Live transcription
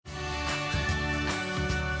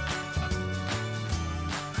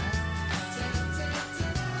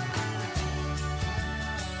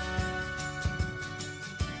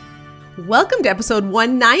Welcome to episode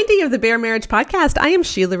 190 of the Bare Marriage Podcast. I am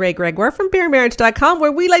Sheila Ray Gregoire from baremarriage.com,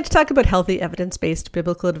 where we like to talk about healthy, evidence-based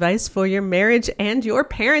biblical advice for your marriage and your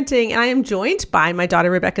parenting. And I am joined by my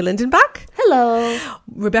daughter, Rebecca Lindenbach. Hello.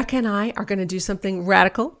 Rebecca and I are going to do something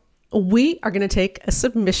radical. We are going to take a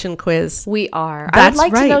submission quiz. We are. That's I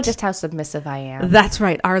would like right. to know just how submissive I am. That's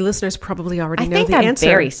right. Our listeners probably already know the answer. I think I'm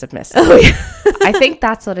very submissive. Oh, yeah. I think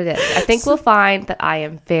that's what it is. I think we'll find that I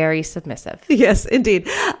am very submissive. Yes, indeed.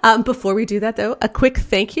 Before we do that, though, a quick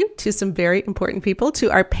thank you to some very important people, to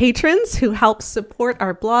our patrons who help support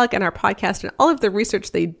our blog and our podcast and all of the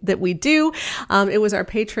research that we do. It was our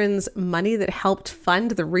patrons' money that helped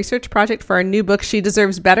fund the research project for our new book, She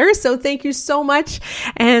Deserves Better. So thank you so much.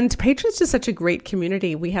 And patrons is such a great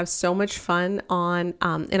community. We have so much fun on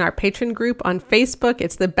in our patron group on Facebook.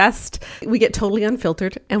 It's the best. We get totally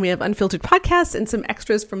unfiltered, and we have unfiltered podcasts and some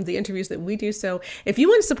extras from the interviews that we do. So if you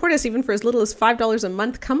want to support us even for as little as $5 a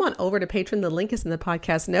month, come on over to Patreon. The link is in the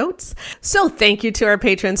podcast notes. So thank you to our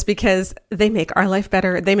patrons, because they make our life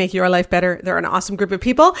better. They make your life better. They're an awesome group of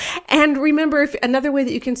people. And remember, another way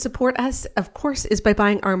that you can support us, of course, is by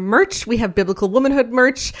buying our merch. We have Biblical Womanhood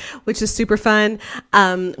merch, which is super fun.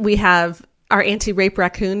 We have our anti-rape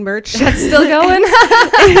raccoon merch. That's still going.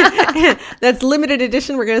 That's limited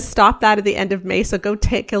edition. We're going to stop that at the end of May. So go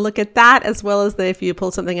take a look at that, as well as if you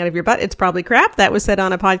pull something out of your butt, it's probably crap. That was said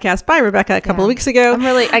on a podcast by Rebecca a couple of weeks ago. I'm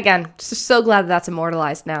really, again, just so glad that's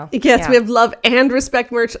immortalized now. Yes, we have love and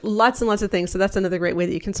respect merch, lots and lots of things. So that's another great way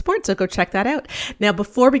that you can support. So go check that out. Now,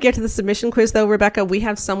 before we get to the submission quiz, though, Rebecca, we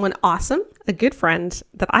have someone awesome, a good friend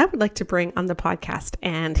that I would like to bring on the podcast.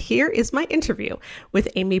 And here is my interview with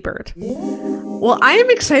Aimee Byrd. Well, I am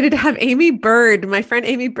excited to have Aimee Byrd, my friend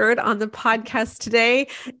Aimee Byrd, on the podcast today.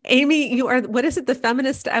 Aimee, you are, what is it, the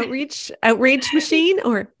feminist outrage machine?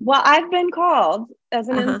 Or well, I've been called as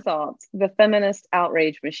an insult, the feminist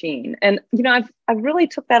outrage machine. And, I've really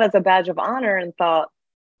took that as a badge of honor and thought,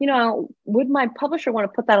 would my publisher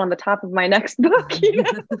want to put that on the top of my next book?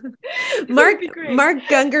 Mark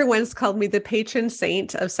Gungor once called me the patron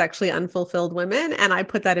saint of sexually unfulfilled women, and I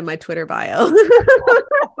put that in my Twitter bio.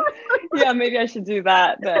 Yeah, maybe I should do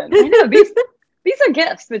that then. I know these are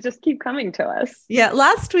gifts that just keep coming to us. Yeah,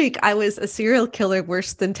 last week I was a serial killer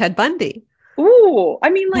worse than Ted Bundy. Ooh,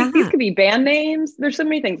 these could be band names. There's so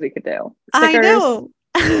many things we could do. Stickers. I know.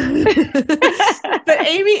 But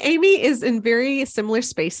Aimee is in very similar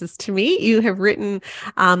spaces to me. You have written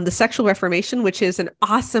The Sexual Reformation, which is an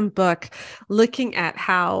awesome book looking at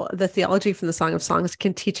how the theology from the Song of Songs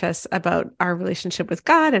can teach us about our relationship with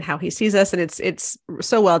God and how he sees us. And it's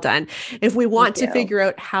so well done. If we want to figure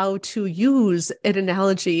out how to use an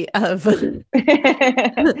analogy of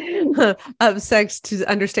of sex to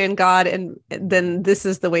understand God, and then this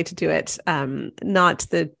is the way to do it, not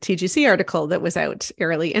the TGC article that was out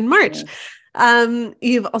early in March.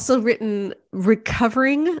 You've also written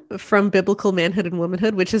Recovering from Biblical Manhood and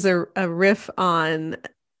Womanhood, which is a riff on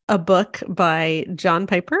a book by John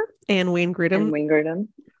Piper and Wayne Grudem.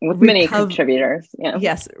 With many contributors. Yeah.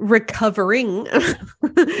 Yes. Recovering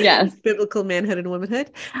yes. Biblical Manhood and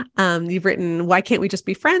Womanhood. You've written Why Can't We Just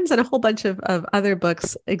Be Friends, and a whole bunch of other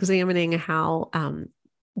books examining how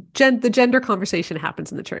the gender conversation happens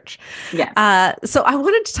in the church. Yeah. So I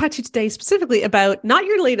wanted to talk to you today specifically about not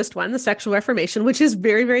your latest one, The Sexual Reformation, which is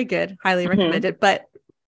very, very good. Highly recommend it, but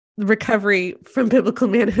Recovery from Biblical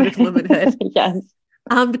Manhood and Womanhood. Yes.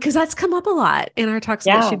 Because that's come up a lot in our talks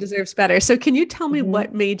about She Deserves Better. So can you tell me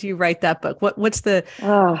what made you write that book? What's the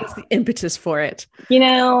impetus for it?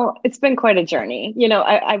 It's been quite a journey.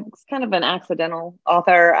 I was kind of an accidental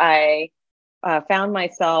author. I found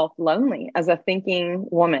myself lonely as a thinking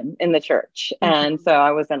woman in the church. And so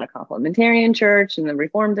I was in a complementarian church in the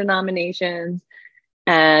Reformed denominations.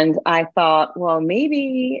 And I thought, well,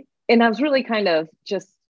 maybe, and I was really kind of just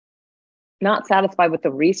not satisfied with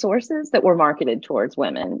the resources that were marketed towards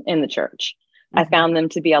women in the church. I found them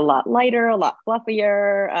to be a lot lighter, a lot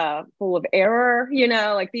fluffier, full of error,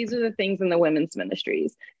 these are the things in the women's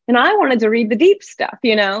ministries. And I wanted to read the deep stuff,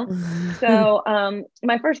 So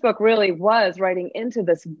my first book really was writing into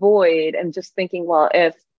this void and just thinking, well,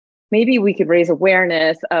 if maybe we could raise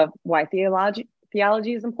awareness of why theology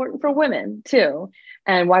is important for women too,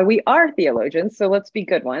 and why we are theologians. So let's be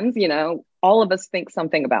good ones. All of us think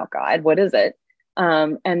something about God. What is it?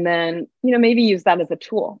 And then, maybe use that as a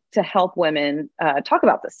tool to help women talk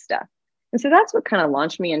about this stuff. And so that's what kind of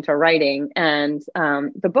launched me into writing. And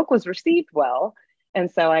the book was received well. And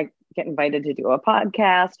so I get invited to do a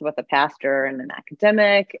podcast with a pastor and an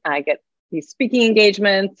academic. I get these speaking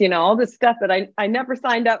engagements, all this stuff that I never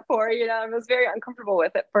signed up for. I was very uncomfortable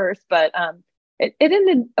with at first, but it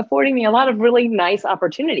ended affording me a lot of really nice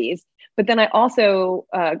opportunities. But then I also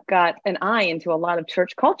got an eye into a lot of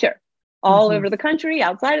church culture all over the country,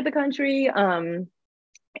 outside of the country,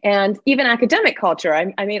 and even academic culture.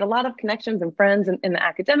 I made a lot of connections and friends in the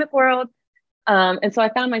academic world. And so I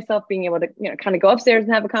found myself being able to, kind of go upstairs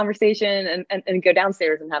and have a conversation and go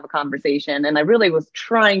downstairs and have a conversation. And I really was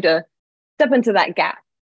trying to step into that gap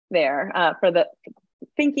there for the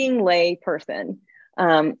thinking lay person.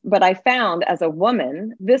 But I found as a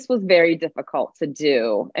woman, this was very difficult to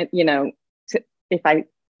do. And, if I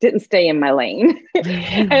didn't stay in my lane.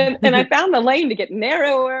 and I found the lane to get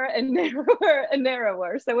narrower and narrower and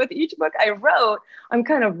narrower. So with each book I wrote, I'm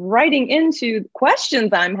kind of writing into questions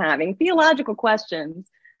I'm having, theological questions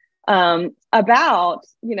about,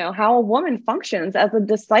 how a woman functions as a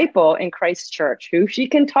disciple in Christ's church, who she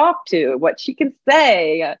can talk to, what she can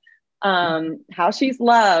say, how she's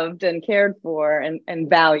loved and cared for and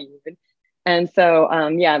valued. And so,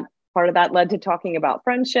 part of that led to talking about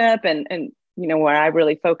friendship and where I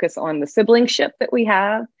really focus on the siblingship that we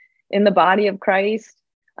have in the body of Christ.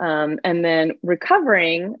 And then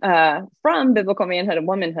recovering from biblical manhood and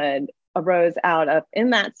womanhood arose out of,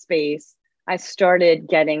 in that space, I started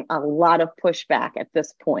getting a lot of pushback at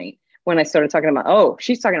this point when I started talking about, oh,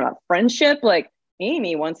 she's talking about friendship. Like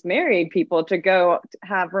Aimee once married people to go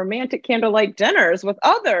have romantic candlelight dinners with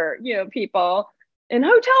other, people in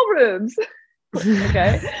hotel rooms.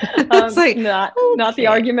 Okay. It's like, not the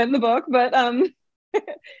argument in the book, but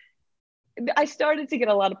I started to get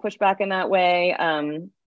a lot of pushback in that way.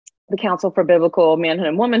 The Council for Biblical Manhood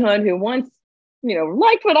and Womanhood, who once,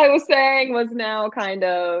 liked what I was saying, was now kind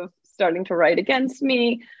of starting to write against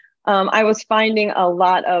me. I was finding a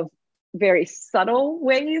lot of very subtle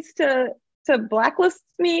ways to blacklist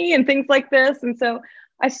me and things like this. And so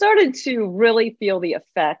I started to really feel the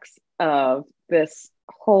effects of this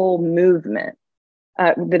whole movement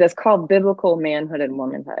that is called biblical manhood and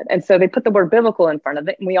womanhood. And so they put the word biblical in front of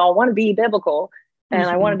it, and we all want to be biblical, and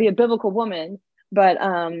I want to be a biblical woman. But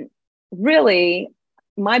really,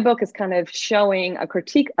 my book is kind of showing a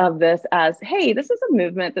critique of this as, hey, this is a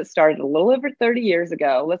movement that started a little over 30 years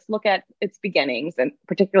ago. Let's look at its beginnings, and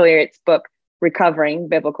particularly its book, Recovering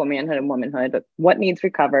Biblical Manhood and Womanhood. What needs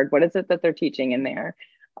recovered? What is it that they're teaching in there?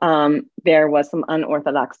 There was some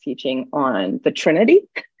unorthodox teaching on the Trinity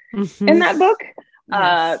in that book.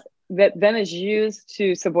 Yes. That then is used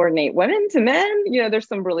to subordinate women to men. There's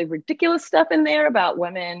some really ridiculous stuff in there about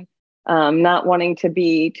women not wanting to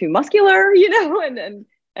be too muscular,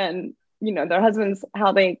 and their husbands,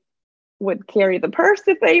 how they would carry the purse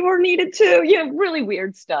if they were needed to, really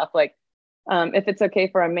weird stuff. Like if it's okay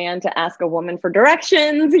for a man to ask a woman for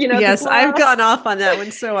directions, Yes, I've gone off on that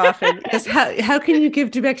one so often. Because how can you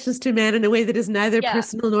give directions to a man in a way that is neither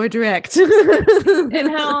personal nor direct? And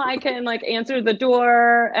how I can answer the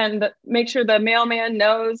door and make sure the mailman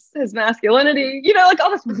knows his masculinity,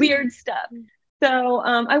 all this weird stuff. So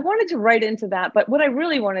I wanted to write into that, but what I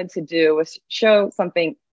really wanted to do was show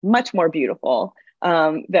something much more beautiful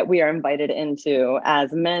that we are invited into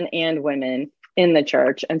as men and women in the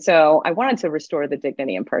church. And so I wanted to restore the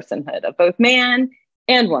dignity and personhood of both man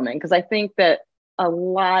and woman, because I think that a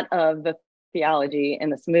lot of the theology in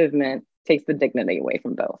this movement takes the dignity away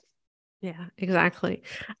from both. Yeah, exactly.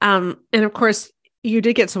 And of course, you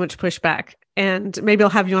did get so much pushback, and maybe I'll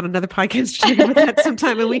have you on another podcast to talk about that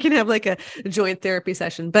sometime, and we can have like a joint therapy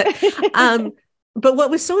session. But what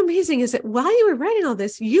was so amazing is that while you were writing all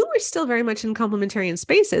this, you were still very much in complementarian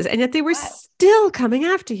spaces, and yet they were still coming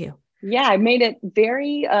after you. Yeah, I made it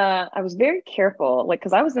very, I was very careful,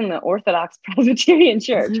 because I was in the Orthodox Presbyterian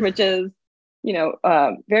Church, which is,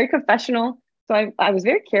 very confessional. So I was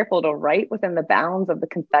very careful to write within the bounds of the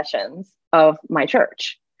confessions of my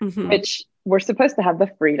church, which we're supposed to have the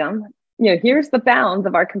freedom. Here's the bounds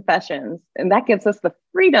of our confessions. And that gives us the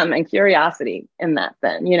freedom and curiosity in that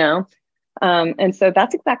then, and so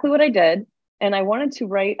that's exactly what I did. And I wanted to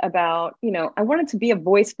write about, I wanted to be a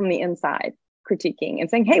voice from the inside, critiquing and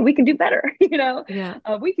saying, hey, we can do better, we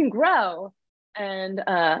can grow. And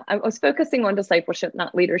I was focusing on discipleship,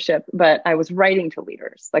 not leadership, but I was writing to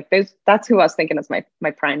leaders. That's who I was thinking as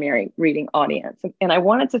my primary reading audience. And I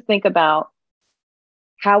wanted to think about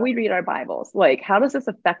how we read our Bibles. How does this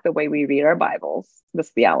affect the way we read our Bibles,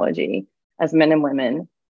 this theology as men and women?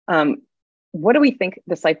 What do we think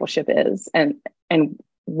discipleship is? And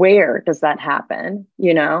where does that happen?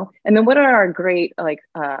 And then what are our great,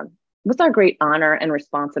 what's our great honor and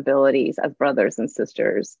responsibilities as brothers and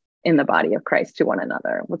sisters in the body of Christ to one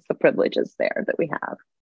another? What's the privileges there that we have?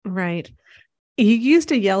 Right. You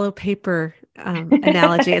used a yellow paper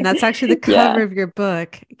analogy, and that's actually the Yeah. cover of your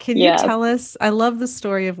book. Can you Yes. tell us? I love the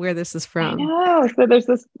story of where this is I from. know. So there's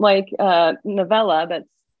this like novella that's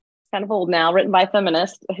kind of old now, written by a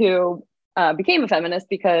feminist who became a feminist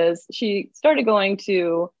because she started going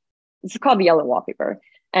to, this is called the yellow wallpaper.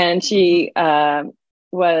 And she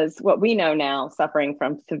was what we know now suffering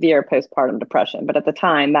from severe postpartum depression. But at the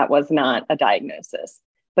time, that was not a diagnosis.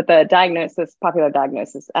 But the diagnosis, popular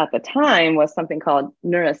diagnosis at the time, was something called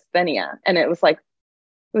neurasthenia. And it was like,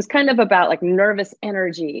 it was kind of about like nervous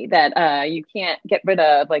energy that you can't get rid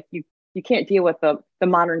of. Like you can't deal with the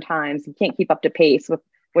modern times. You can't keep up to pace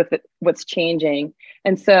with what's changing.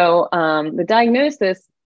 And so the diagnosis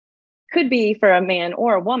could be for a man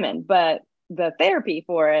or a woman, but the therapy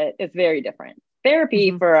for it is very different.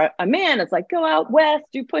 Therapy for a man is like, go out west,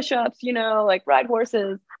 do push-ups, like ride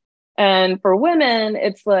horses. And for women,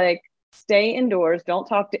 it's like, stay indoors, don't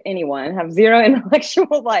talk to anyone, have zero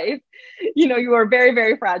intellectual life. You are very,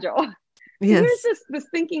 very fragile. Yes. Here's this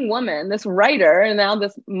thinking woman, this writer, and now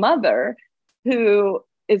this mother who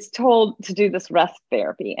is told to do this rest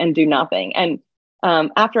therapy and do nothing. And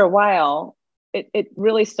after a while, it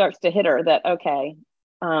really starts to hit her that, okay,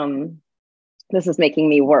 this is making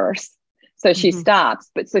me worse. So she stops,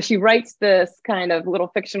 so she writes this kind of little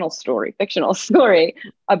fictional story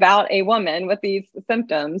about a woman with these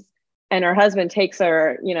symptoms. And her husband takes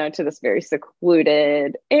her, to this very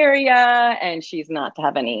secluded area, and she's not to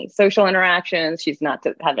have any social interactions. She's not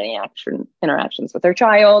to have any interactions with her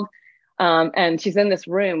child. And she's in this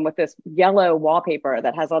room with this yellow wallpaper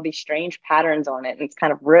that has all these strange patterns on it, and it's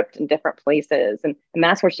kind of ripped in different places. And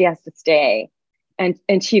that's where she has to stay.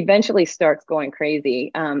 And she eventually starts going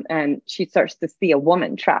crazy. And she starts to see a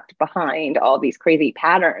woman trapped behind all these crazy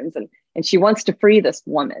patterns. And she wants to free this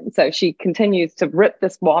woman. So she continues to rip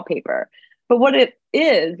this wallpaper. But what it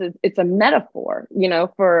is it's a metaphor,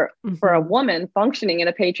 for a woman functioning in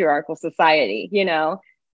a patriarchal society,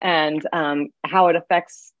 and how it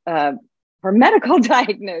affects her medical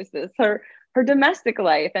diagnosis, her domestic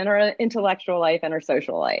life, and her intellectual life, and her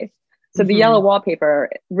social life. So the yellow wallpaper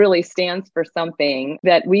really stands for something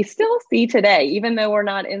that we still see today, even though we're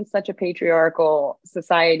not in such a patriarchal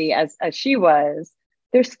society as she was.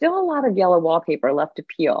 There's still a lot of yellow wallpaper left to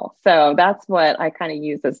peel. So that's what I kind of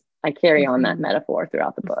use as I carry on that metaphor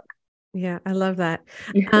throughout the book. Yeah, I love that.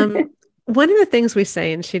 One of the things we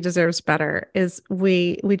say in She Deserves Better is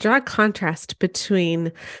we draw a contrast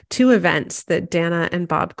between two events that Dana and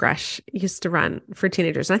Bob Grush used to run for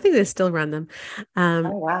teenagers. And I think they still run them.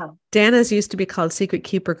 Oh, wow. Dana's used to be called Secret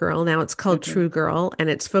Keeper Girl. Now it's called True Girl, and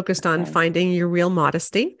it's focused on finding your real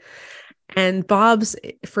modesty. And Bob's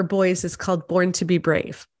for boys is called Born to be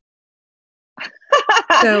Brave.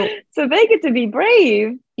 So they get to be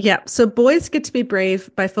brave. Yeah. So boys get to be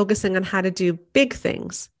brave by focusing on how to do big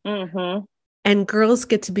things. And girls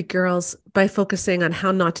get to be girls by focusing on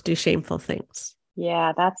how not to do shameful things.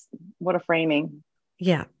 Yeah, that's what a framing.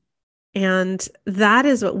 Yeah. And that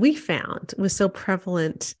is what we found was so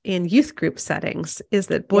prevalent in youth group settings, is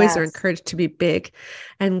that boys are encouraged to be big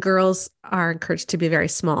and girls are encouraged to be very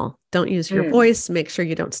small. Don't use your voice. Make sure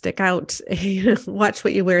you don't stick out. Watch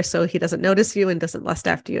what you wear so he doesn't notice you and doesn't lust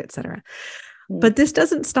after you, etc. But this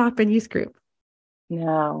doesn't stop in youth group.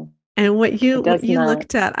 No. And what you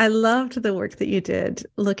looked at, I loved the work that you did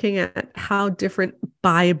looking at how different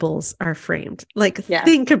Bibles are framed. Like,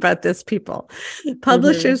 think about this, people.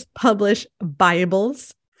 Publishers publish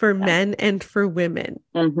Bibles for men and for women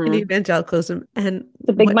in evangelicalism. And it's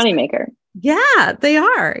a big moneymaker. Yeah, they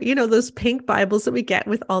are. Those pink Bibles that we get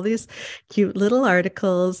with all these cute little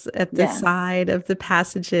articles at the side of the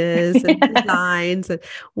passages and designs. And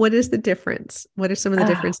what is the difference? What are some of the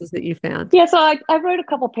differences that you found? Yeah, so I wrote a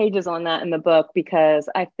couple pages on that in the book because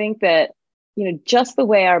I think that, just the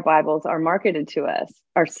way our Bibles are marketed to us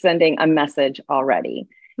are sending a message already.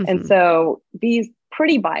 And so these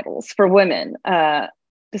pretty Bibles for women,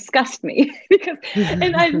 disgust me because,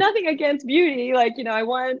 and I have nothing against beauty. Like, I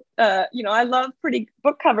want, I love pretty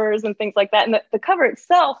book covers and things like that. And the cover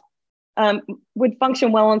itself would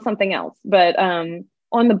function well on something else. But on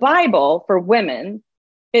the Bible for women,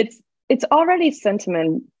 it's already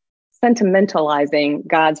sentimentalizing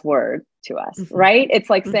God's word to us, right?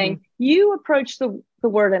 It's like saying, you approach the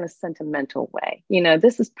word in a sentimental way.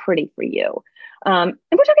 This is pretty for you. And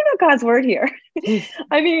we're talking about God's word here.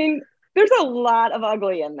 I mean, there's a lot of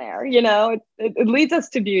ugly in there, it leads us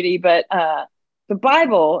to beauty, but the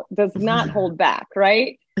Bible does not hold back,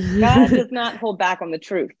 right? God does not hold back on the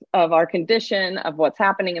truth of our condition, of what's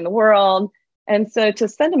happening in the world. And so to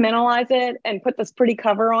sentimentalize it and put this pretty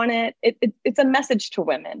cover on it, it's a message to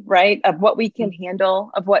women, right? Of what we can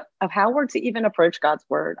handle, of how we're to even approach God's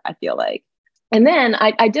word, I feel like. And then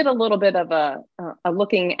I did a little bit of a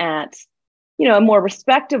looking at, a more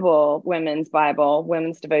respectable women's Bible,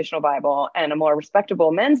 women's devotional Bible, and a more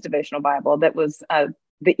respectable men's devotional Bible that was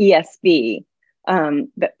the ESV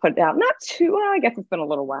that put out not too, well, I guess it's been a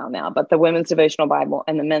little while now, but the women's devotional Bible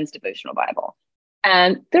and the men's devotional Bible.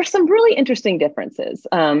 And there's some really interesting differences.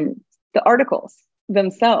 The articles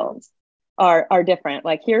themselves are different.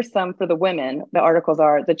 Like here's some for the women. The articles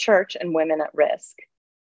are the church and women at risk,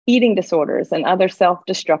 eating disorders and other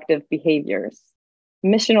self-destructive behaviors,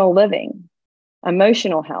 missional living,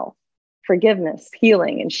 emotional health, forgiveness,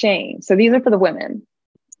 healing, and shame. So these are for the women.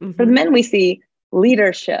 Mm-hmm. For the men, we see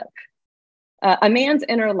leadership, a man's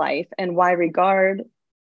inner life, and why regard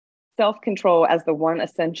self-control as the one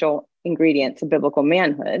essential ingredient to biblical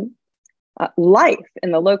manhood, life in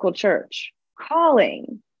the local church,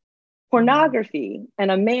 calling, pornography, and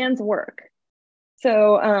a man's work.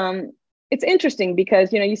 So it's interesting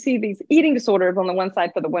because, you see these eating disorders on the one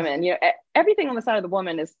side for the women. Everything on the side of the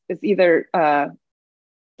woman is either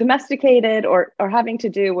domesticated or having to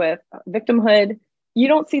do with victimhood. You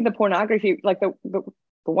don't see the pornography, like the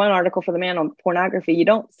one article for the man on pornography. You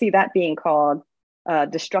don't see that being called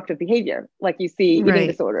destructive behavior, like you see eating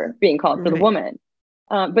disorder being called for the woman.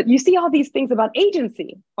 But you see all these things about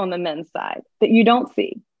agency on the men's side that you don't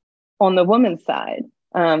see on the woman's side.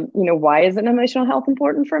 Why isn't emotional health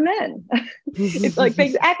important for men? It's like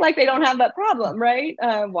they act like they don't have that problem, right?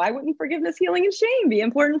 Why wouldn't forgiveness, healing, and shame be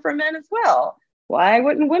important for men as well? Why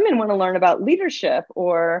wouldn't women want to learn about leadership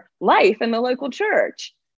or life in the local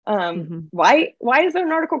church? Why is there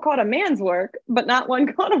an article called a man's work, but not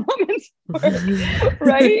one called a woman's work,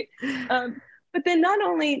 right? But then not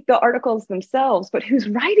only the articles themselves, but who's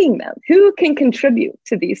writing them? Who can contribute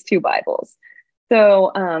to these two Bibles?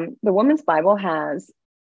 So the Women's Bible has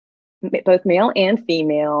both male and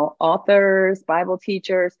female authors, Bible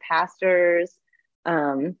teachers, pastors,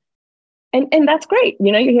 and that's great.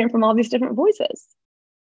 You're hearing from all these different voices,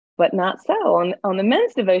 but not so. On the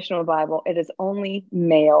men's devotional Bible, it is only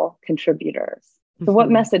male contributors. So what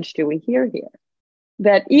message do we hear here?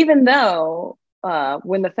 That even though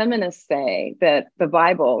when the feminists say that the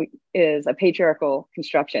Bible is a patriarchal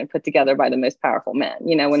construction put together by the most powerful men,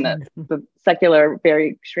 when the secular, very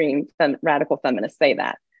extreme radical feminists say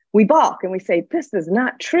that, we balk and we say, this is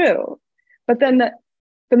not true. But then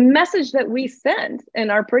the message that we send in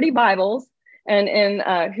our pretty Bibles and in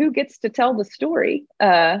who gets to tell the story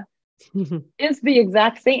is the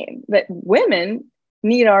exact same, that women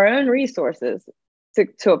need our own resources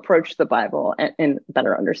to approach the Bible and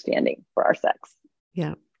better understanding for our sex.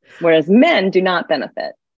 Yeah. Whereas men do not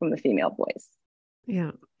benefit from the female voice.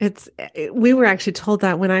 Yeah. We were actually told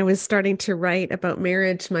that when I was starting to write about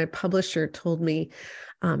marriage. My publisher told me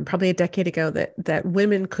probably a decade ago that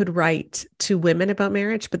women could write to women about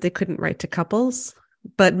marriage, but they couldn't write to couples,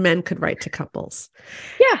 but men could write to couples.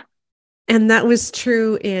 Yeah. And that was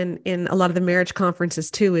true in a lot of the marriage conferences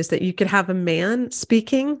too, is that you could have a man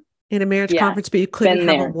speaking in a marriage conference, but you couldn't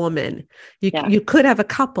have a woman. You could have a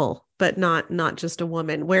couple, but not just a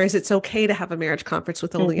woman. Whereas it's okay to have a marriage conference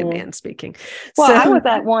with only a man speaking. Well, so, I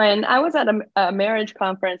was at a marriage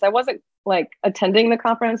conference. I wasn't like attending the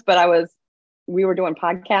conference, but we were doing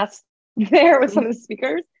podcasts there with some of the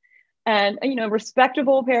speakers, and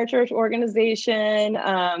respectable parachurch organization.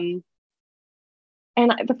 And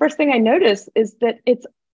the first thing I noticed is that it's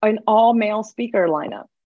an all male speaker lineup.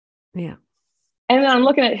 Yeah. And then I'm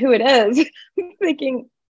looking at who it is, thinking,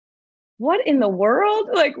 what in the world?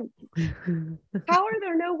 Like, how are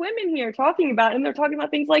there no women here talking about, and they're talking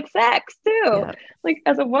about things like sex too. Yeah. Like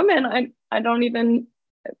as a woman, I don't even,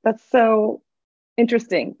 that's so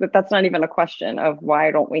interesting that's not even a question of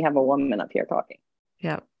why don't we have a woman up here talking?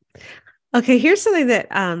 Yeah. Okay. Here's something that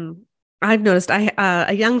I've noticed.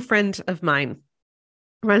 A young friend of mine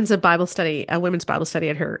runs a Bible study, a women's Bible study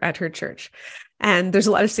at her church. And there's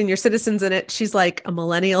a lot of senior citizens in it. She's like a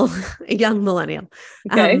millennial, a young millennial.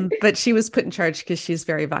 Okay. But she was put in charge because she's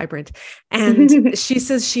very vibrant. And she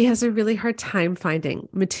says she has a really hard time finding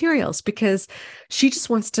materials because she just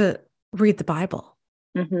wants to read the Bible.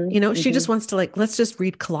 She just wants to let's just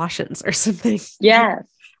read Colossians or something. Yes.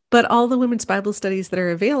 But all the women's Bible studies that are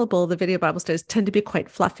available, the video Bible studies, tend to be quite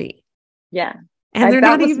fluffy. Yeah. And they're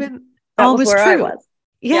not even always true. I was.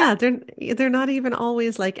 Yeah, they're not even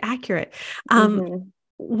always accurate.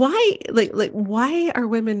 Why why are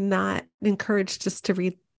women not encouraged just to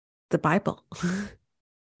read the Bible?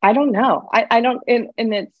 I don't know. I don't, and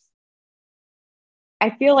it's,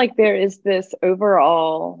 I feel like there is this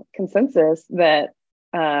overall consensus that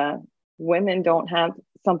women don't have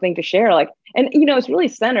something to share. And it's really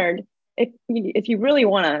centered. If you really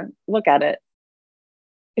want to look at it,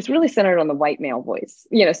 it's really centered on the white male voice,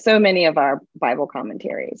 so many of our Bible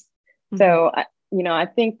commentaries. So, I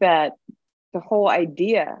think that the whole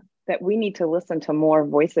idea that we need to listen to more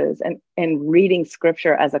voices and reading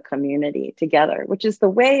scripture as a community together, which is the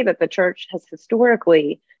way that the church has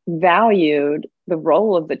historically valued the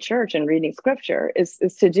role of the church in reading scripture, is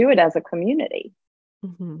to do it as a community.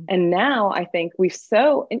 And now I think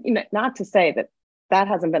not to say that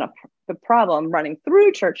hasn't been the problem running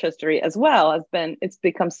through church history as well, it's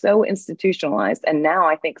become so institutionalized and now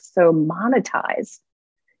I think so monetized,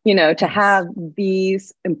 to have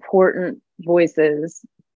these important voices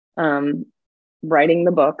writing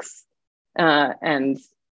the books and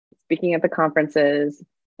speaking at the conferences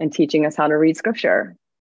and teaching us how to read scripture.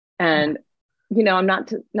 And I'm not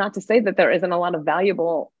to say that there isn't a lot of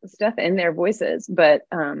valuable stuff in their voices, but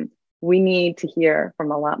we need to hear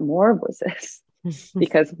from a lot more voices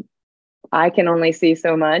because I can only see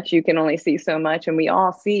so much, you can only see so much, and we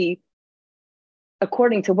all see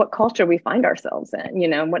according to what culture we find ourselves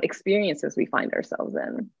in, what experiences we find ourselves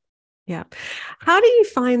in. Yeah. How do you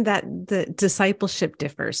find that the discipleship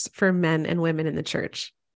differs for men and women in the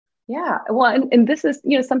church? Yeah. Well, and this is,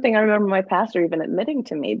 something I remember my pastor even admitting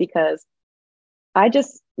to me, because I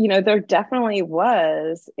just, there definitely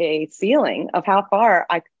was a ceiling of how far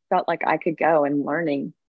I felt like I could go in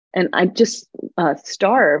learning. And I just I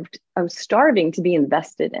was starving to be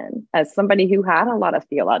invested in as somebody who had a lot of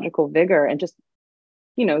theological vigor and just,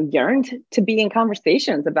 yearned to be in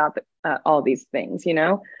conversations about all these things,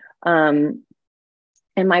 and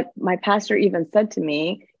my pastor even said to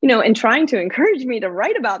me, in trying to encourage me to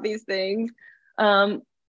write about these things,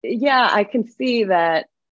 I can see that,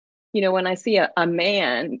 when I see a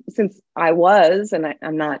man, since I was, and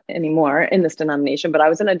I'm not anymore in this denomination, but I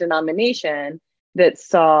was in a denomination that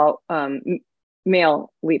saw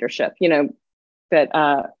male leadership,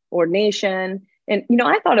 that ordination. And,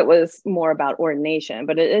 I thought it was more about ordination,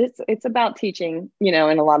 but it's about teaching, in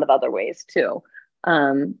a lot of other ways too,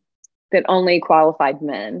 that only qualified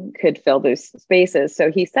men could fill those spaces.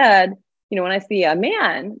 So he said, when I see a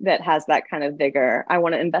man that has that kind of vigor, I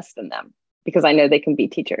want to invest in them because I know they can be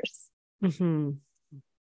teachers.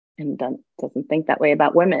 And doesn't think that way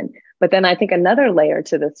about women. But then I think another layer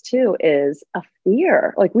to this too is a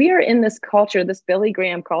fear. Like we are in this culture, this Billy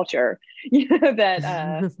Graham culture,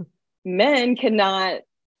 that men cannot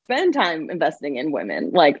spend time investing in women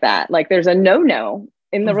like that. Like there's a no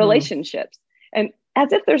in the relationships. And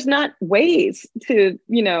as if there's not ways to,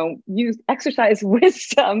 exercise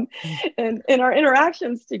wisdom in our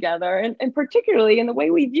interactions together, and particularly in the way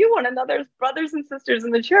we view one another as brothers and sisters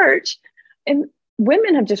in the church. And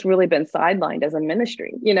women have just really been sidelined as a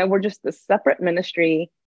ministry. We're just a separate ministry.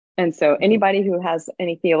 And so anybody who has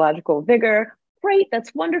any theological vigor, great,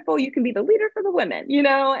 that's wonderful. You can be the leader for the women,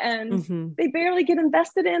 and they barely get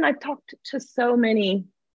invested in. I've talked to so many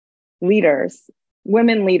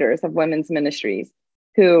women leaders of women's ministries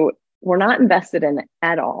who were not invested in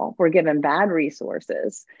at all. We're given bad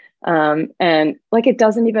resources. And like, it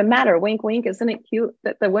doesn't even matter. Wink, wink. Isn't it cute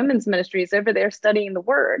that the women's ministry is over there studying the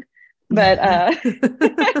word? But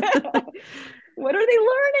what are they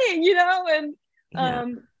learning,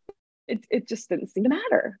 And it just didn't seem to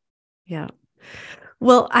matter. Yeah.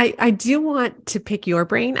 Well, I do want to pick your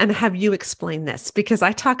brain and have you explain this, because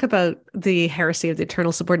I talk about the heresy of the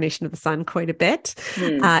eternal subordination of the Son quite a bit,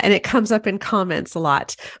 and it comes up in comments a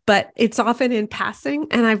lot, but it's often in passing,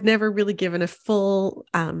 and I've never really given a full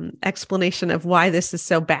explanation of why this is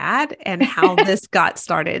so bad and how this got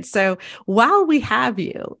started. So while we have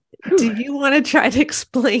you, do you want to try to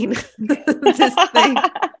explain this thing,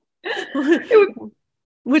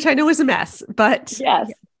 which I know is a mess, but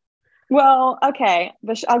yes. Well, okay.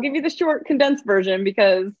 I'll give you the short, condensed version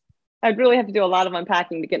because I'd really have to do a lot of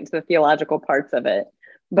unpacking to get into the theological parts of it.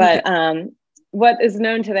 But what is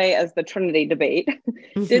known today as the Trinity debate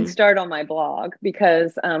did start on my blog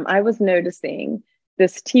because I was noticing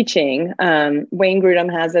this teaching. Wayne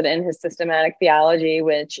Grudem has it in his systematic theology,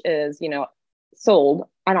 which is, sold,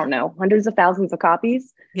 I don't know, hundreds of thousands of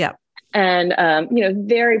copies. Yeah. And,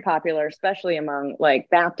 very popular, especially among like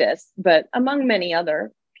Baptists, but among many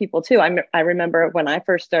other people too. I remember when I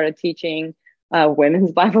first started teaching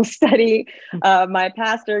women's Bible study, my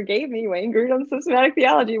pastor gave me Wayne Grudem's systematic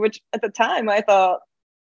theology, which at the time I thought,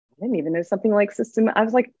 I didn't even know something like I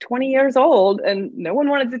was like 20 years old and no one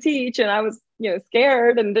wanted to teach. And I was,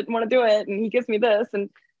 scared and didn't want to do it. And he gives me this and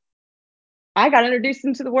I got introduced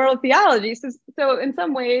into the world of theology. So in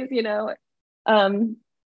some ways,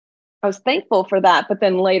 I was thankful for that. But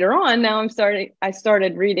then later on, now I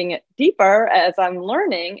started reading it deeper as I'm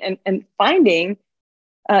learning and finding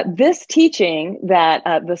this teaching that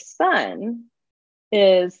the Son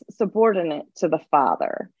is subordinate to the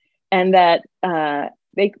father, and that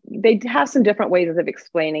they have some different ways of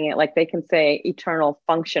explaining it. Like they can say eternal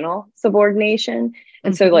functional subordination,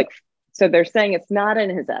 and so they're saying it's not in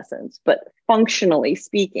his essence, but functionally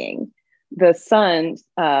speaking, the son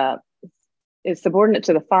is subordinate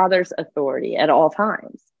to the father's authority at all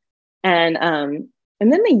times. And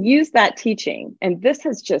then they use that teaching, and this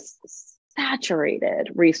has just saturated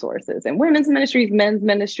resources in women's ministries, men's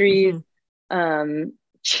ministries,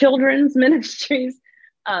 children's ministries.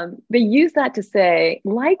 They use that to say,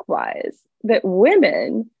 likewise, that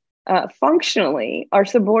women functionally are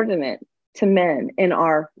subordinate to men in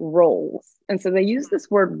our roles. And so they use this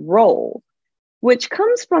word role, which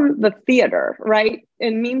comes from the theater, right?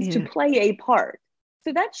 It means to play a part.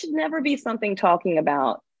 So that should never be something talking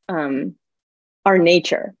about our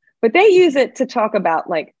nature, but they use it to talk about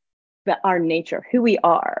like our nature, who we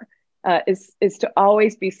are, is to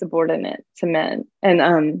always be subordinate to men.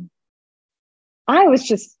 And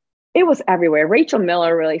it was everywhere. Rachel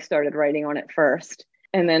Miller really started writing on it first,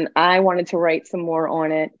 and then I wanted to write some more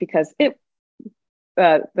on it because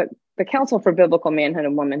the Council for Biblical Manhood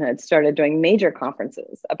and Womanhood started doing major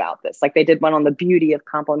conferences about this. Like they did one on the beauty of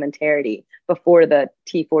complementarity before the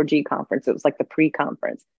T4G conference. It was like the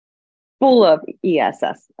pre-conference, full of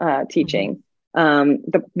ESS teaching.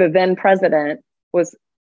 The then president was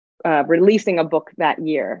releasing a book that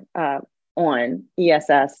year on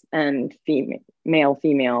ESS and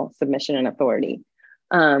male-female submission and authority.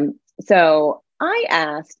 So I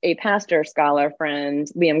asked a pastor scholar friend,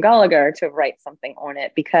 Liam Gallagher, to write something on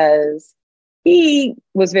it because he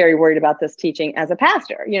was very worried about this teaching as a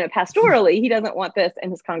pastor. You know, pastorally, he doesn't want this in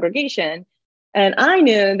his congregation. And I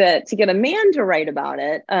knew that to get a man to write about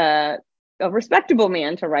it, a respectable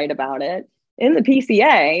man to write about it in the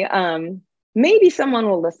PCA, maybe someone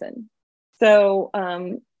will listen. So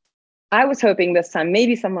I was hoping this time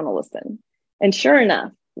maybe someone will listen. And sure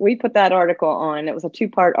enough, we put that article on. It was a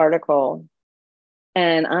 2-part article.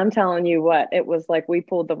 And I'm telling you what, it was like we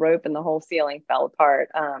pulled the rope and the whole ceiling fell apart.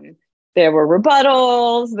 There were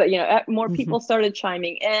rebuttals, but more people started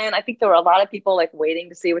chiming in. I think there were a lot of people like waiting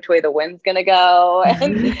to see which way the wind's going to go.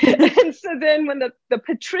 And so then when the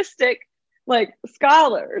patristic like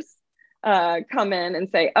scholars come in and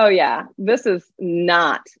say, oh yeah, this is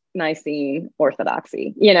not Nicene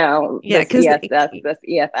orthodoxy, because this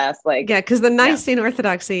EFS, because the Nicene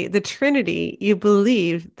orthodoxy, the Trinity, you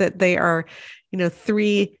believe that they are,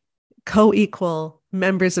 3 co-equal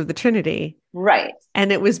members of the Trinity, right?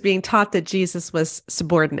 And it was being taught that Jesus was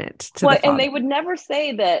subordinate to the Father. And they would never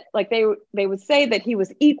say that, like they would say that he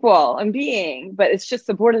was equal in being, but it's just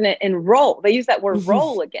subordinate in role. They use that word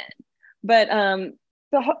role again, but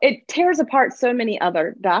it tears apart so many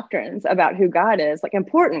other doctrines about who God is, like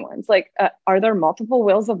important ones. Like, are there multiple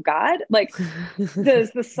wills of God? Like,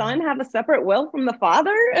 does the Son have a separate will from the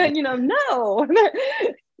Father? No,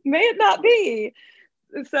 may it not be.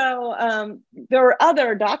 So there are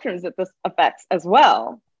other doctrines that this affects as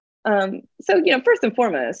well. So, first and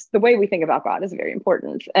foremost, the way we think about God is very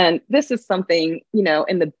important. And this is something, in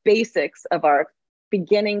the basics of our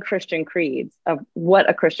beginning Christian creeds of what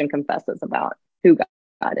a Christian confesses about who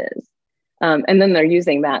God is. And then they're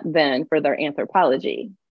using that then for their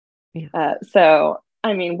anthropology. Yeah. So,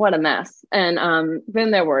 I mean, what a mess. And then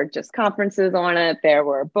there were just conferences on it. There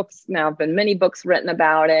were books, now been many books written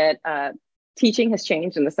about it. Teaching has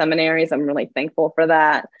changed in the seminaries. I'm really thankful for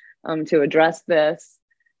that, to address this.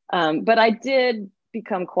 But I did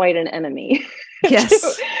become quite an enemy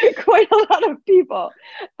to quite a lot of people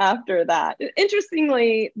after that.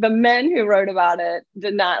 Interestingly, the men who wrote about it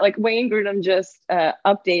did not, like Wayne Grudem just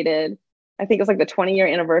updated, I think it was like the 20-year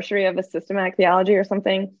anniversary of his systematic theology or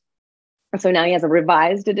something. And so now he has a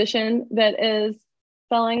revised edition that is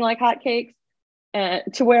selling like hotcakes,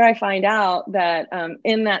 to where I find out that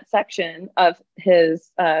in that section of his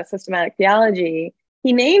systematic theology,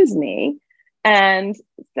 he names me and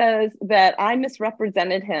says that I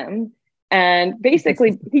misrepresented him. And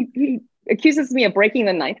basically, he accuses me of breaking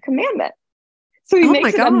the 9th commandment. So he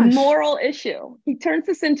makes it a moral issue. He turns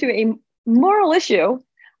this into a moral issue,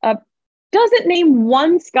 doesn't name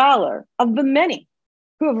one scholar of the many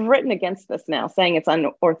who have written against this now, saying it's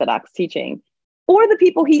unorthodox teaching, or the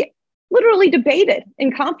people he literally debated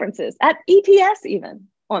in conferences at ETS even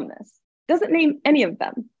on this. Doesn't name any of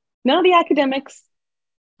them. None of the academics.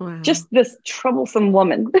 Wow. Just this troublesome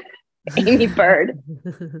woman, Aimee Byrd.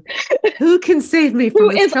 Who can save me from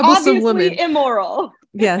this troublesome woman? Who is obviously immoral.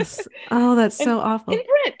 Yes. Oh, that's so awful. In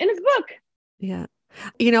print, in his book. Yeah.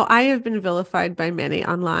 I have been vilified by many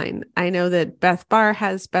online. I know that Beth Moore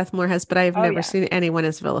has, but I have never seen anyone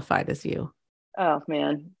as vilified as you. Oh,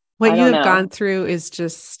 man. What I you don't have know. gone through is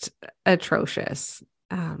just atrocious.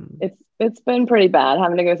 It's been pretty bad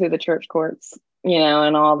having to go through the church courts,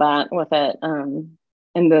 and all that with it. And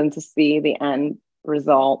then to see the end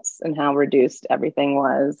results and how reduced everything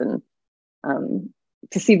was, and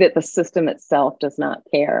to see that the system itself does not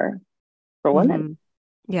care for women,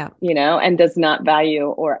 Yeah. and does not value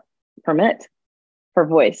or permit her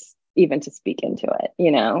voice even to speak into it,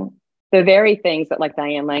 the very things that like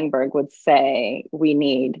Diane Langberg would say we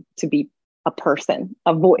need to be a person,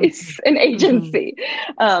 a voice, an agency.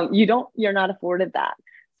 You're not afforded that.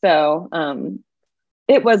 So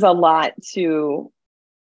it was a lot to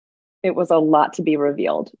be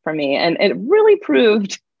revealed for me. And it really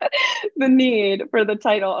proved the need for the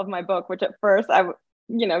title of my book, which at first I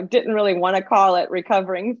didn't really want to call it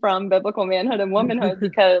Recovering from Biblical Manhood and Womanhood,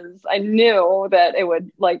 because I knew that it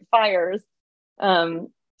would light fires.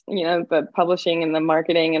 The publishing and the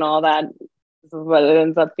marketing and all that is what it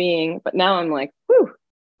ends up being. But now I'm like, whew,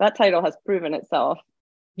 that title has proven itself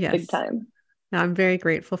big time. No, I'm very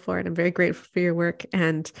grateful for it. I'm very grateful for your work.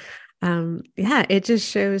 And it just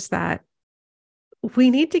shows that we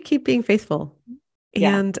need to keep being faithful.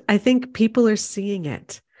 And I think people are seeing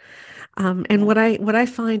it. And what I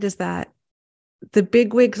find is that the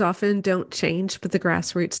bigwigs often don't change, but the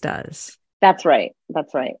grassroots does. That's right.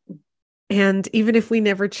 And even if we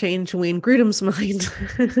never change Wayne Grudem's mind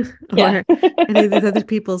or any of these other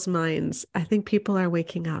people's minds, I think people are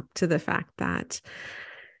waking up to the fact that,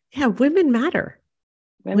 women matter.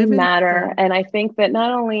 Women matter. And I think that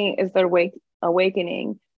not only is there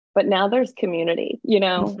awakening, but now there's community,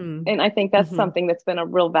 and I think that's something that's been a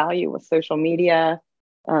real value with social media,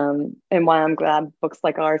 and why I'm glad books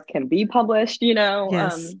like ours can be published,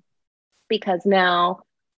 because now,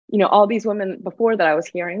 all these women before that I was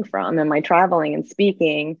hearing from in my traveling and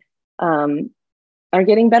speaking are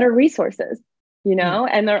getting better resources,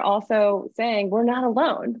 and they're also saying, we're not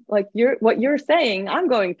alone. Like what you're saying, I'm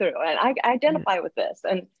going through, and I identify with this,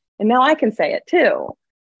 and now I can say it too.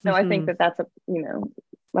 So I think that's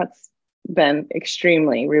that's been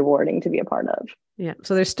extremely rewarding to be a part of. Yeah.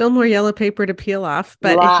 So there's still more yellow paper to peel off,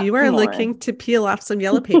 but if you are looking to peel off some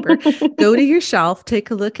yellow paper, go to your shelf,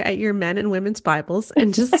 take a look at your men and women's Bibles,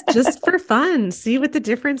 and just for fun, see what the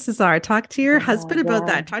differences are. Talk to your husband about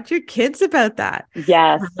that. Talk to your kids about that.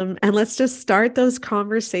 Yes. And let's just start those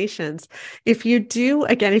conversations. If you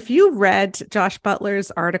read Josh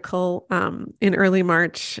Butler's article in early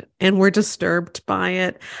March and were disturbed by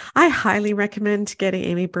it, I highly recommend getting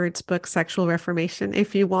Aimee Byrd's book, Sexual Reformation,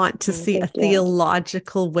 if you want to see a theological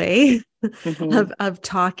way of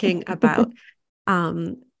talking about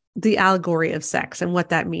the allegory of sex and what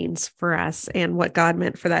that means for us and what God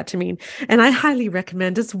meant for that to mean. And I highly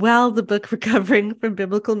recommend as well the book Recovering from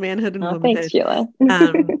Biblical Manhood and Womanhood. Thanks, Sheila.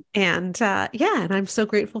 And I'm so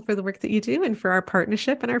grateful for the work that you do and for our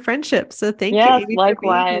partnership and our friendship. So thank you, Aimee,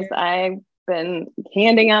 likewise. I've been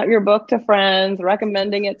handing out your book to friends,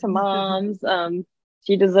 recommending it to moms.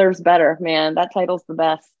 She deserves better, man. That title's the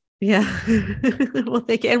best. Yeah. Well,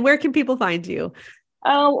 thank you. And where can people find you?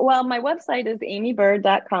 Oh, well, my website is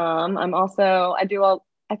aimebyrd.com.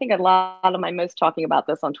 I think a lot of my most talking about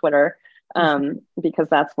this on Twitter, because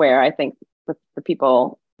that's where I think the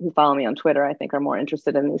people who follow me on Twitter, I think, are more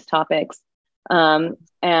interested in these topics. And,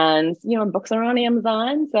 books are on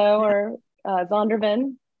Amazon, or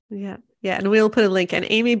Zondervan. Yeah. Yeah. And we'll put a link. And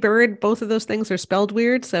Aimee Byrd, both of those things are spelled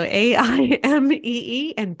weird. So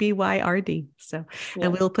AIMEE and BYRD. So,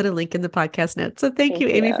 and we'll put a link in the podcast notes. So thank you,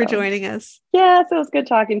 Aimee, for joining us. Yes, it was good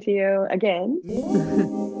talking to you again.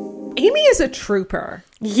 Aimee is a trooper.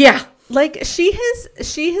 Yeah. Like she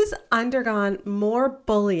has undergone more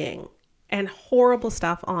bullying and horrible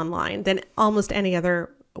stuff online than almost any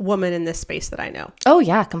other woman in this space that I know. Oh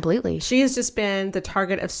yeah, completely. She has just been the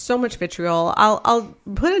target of so much vitriol. I'll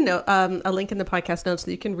put a link in the podcast notes so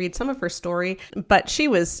that you can read some of her story, but it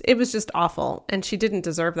was just awful, and she didn't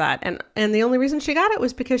deserve that. And the only reason she got it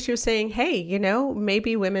was because she was saying, hey,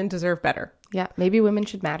 maybe women deserve better. Yeah, maybe women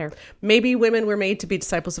should matter. Maybe women were made to be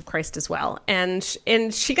disciples of Christ as well. And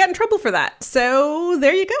she got in trouble for that. So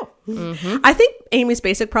there you go. Mm-hmm. I think Aimee's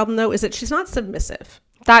basic problem, though, is that she's not submissive.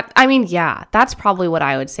 That's probably what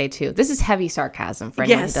I would say too. This is heavy sarcasm for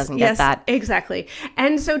anyone who doesn't get that. Exactly.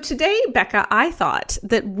 And so today, Becca, I thought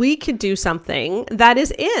that we could do something that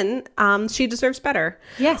is in She Deserves Better.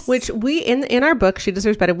 Yes. Which we, in our book, She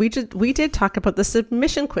Deserves Better, we did talk about the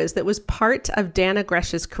submission quiz that was part of Dana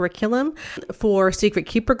Gresh's curriculum for Secret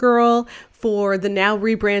Keeper Girl, for the now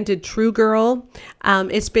rebranded True Girl.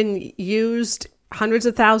 It's been used hundreds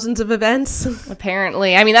of thousands of events.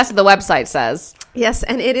 Apparently. I mean, that's what the website says. Yes,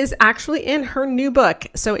 and it is actually in her new book.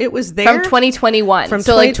 So it was there. From 2021. From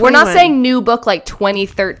so 2021. Like, we're not saying new book like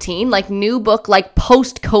 2013, like new book like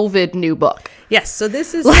post-COVID new book. Yes, so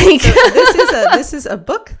this is like this is a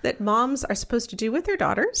book that moms are supposed to do with their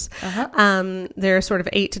daughters. They're sort of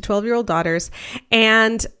 8 to 12-year-old daughters.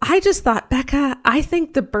 And I just thought, Becca, I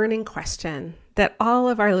think the burning question that all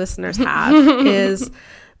of our listeners have is,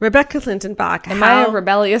 Rebecca Clinton-Bach, am I a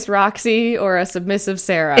rebellious Roxy or a submissive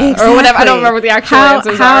Sarah? Exactly. Or whatever. I don't remember what the actual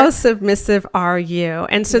answers are. How submissive are you?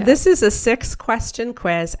 And so this is a 6-question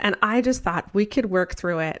quiz, and I just thought we could work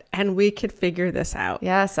through it and we could figure this out.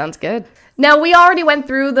 Yeah, sounds good. Now, we already went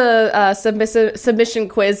through the submission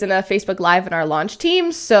quiz in a Facebook Live in our launch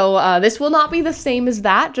team, so this will not be the same as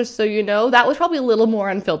that, just so you know. That was probably a little more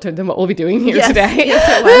unfiltered than what we'll be doing here today.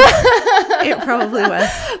 Yes, it was. It probably was.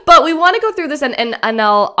 But we want to go through this, and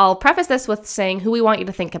I'll preface this with saying who we want you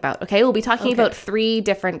to think about, okay? We'll be talking about 3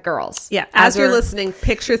 different girls. Yeah, as you're listening,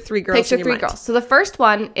 picture 3 girls Picture in your 3 mind. girls. So the first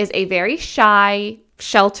one is a very shy,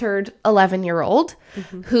 sheltered 11-year-old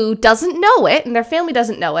who doesn't know it, and their family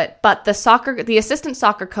doesn't know it, but the assistant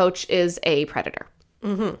soccer coach is a predator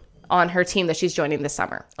on her team that she's joining this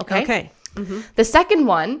summer. Okay. The second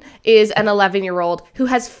one is an 11-year-old who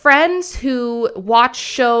has friends who watch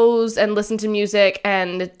shows and listen to music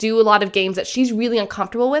and do a lot of games that she's really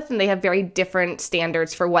uncomfortable with, and they have very different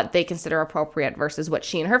standards for what they consider appropriate versus what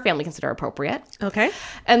she and her family consider appropriate. Okay.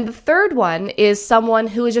 And the third one is someone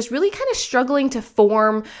who is just really kind of struggling to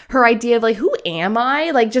form her idea of like, who am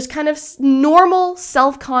I? Like just kind of normal,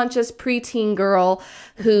 self-conscious preteen girl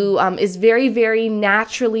who is very, very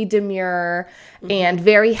naturally demure and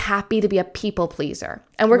very happy to be a people pleaser.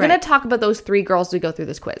 And we're going to talk about those 3 girls as we go through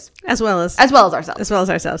this quiz. As well as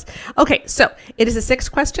ourselves. Okay, so it is a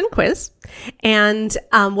 6-question quiz. And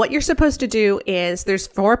what you're supposed to do is there's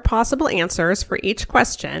 4 possible answers for each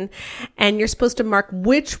question. And you're supposed to mark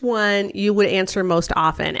which one you would answer most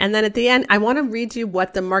often. And then at the end, I want to read you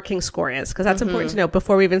what the marking score is, because that's important to know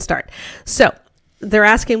before we even start. So they're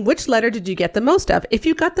asking, which letter did you get the most of? If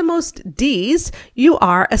you got the most D's, you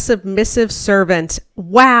are a submissive servant.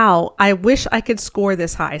 Wow, I wish I could score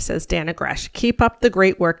this high, says Dana Gresh. Keep up the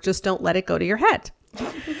great work. Just don't let it go to your head.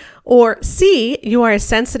 Or C, you are a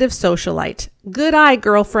sensitive socialite. Good eye,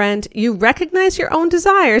 girlfriend. You recognize your own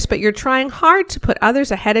desires, but you're trying hard to put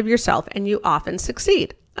others ahead of yourself, and you often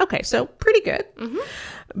succeed. Okay, so pretty good.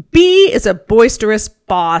 B is a boisterous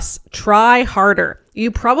boss. Try harder. You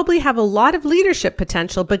probably have a lot of leadership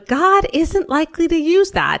potential, but God isn't likely to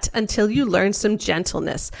use that until you learn some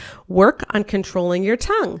gentleness. Work on controlling your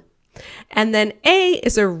tongue. And then A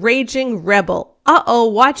is a raging rebel. Uh-oh,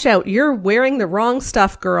 watch out. You're wearing the wrong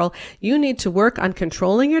stuff, girl. You need to work on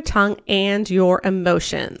controlling your tongue and your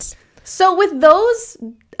emotions. So with those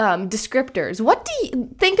descriptors, what do you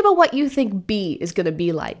think about what you think B is going to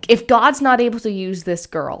be like if God's not able to use this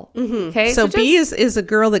girl? Okay, so B is a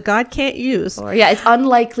girl that God can't use. Or it's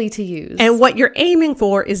unlikely to use. And what you're aiming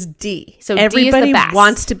for is D. So everybody D is the best.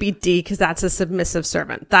 wants to be D because that's a submissive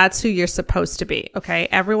servant. That's who you're supposed to be. Okay,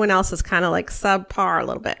 everyone else is kind of like subpar a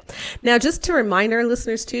little bit. Now, just to remind our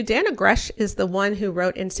listeners too, Dana Gresh is the one who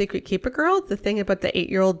wrote in Secret Keeper Girl the thing about the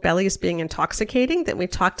 8-year-old bellies being intoxicating that we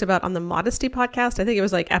talked about on the Modesty podcast. I think it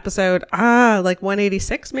was like episode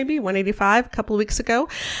 186, maybe 185, a couple of weeks ago.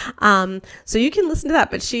 So you can listen to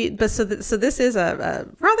that. So this is a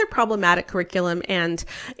rather problematic curriculum. And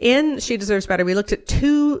in She Deserves Better, we looked at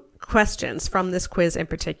 2 questions from this quiz in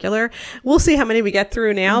particular. We'll see how many we get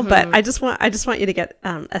through now, but I just want you to get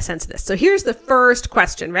a sense of this. So here's the first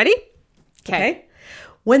question. Ready? Okay.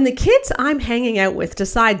 When the kids I'm hanging out with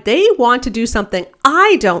decide they want to do something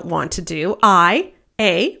I don't want to do, I,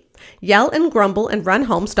 A, yell and grumble and run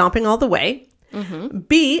home, stomping all the way.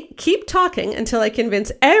 B, keep talking until I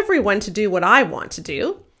convince everyone to do what I want to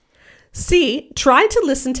do. C, try to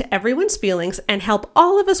listen to everyone's feelings and help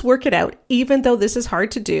all of us work it out, even though this is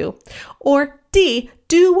hard to do. Or D,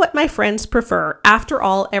 do what my friends prefer. After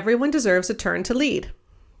all, everyone deserves a turn to lead.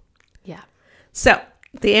 Yeah. So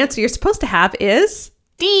the answer you're supposed to have is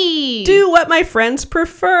D. Do what my friends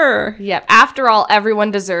prefer. Yep. After all,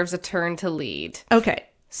 everyone deserves a turn to lead. Okay.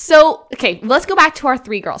 So, okay, let's go back to our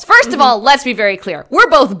 3 girls. First of all, let's be very clear. We're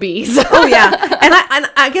both Bs. Oh, yeah. And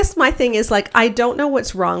I guess my thing is, like, I don't know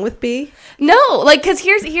what's wrong with B. No, like, because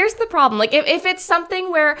here's the problem. Like, if it's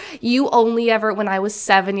something where you only ever, when I was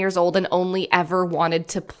 7 years old and only ever wanted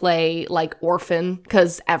to play, like, Orphan,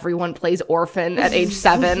 because everyone plays Orphan at age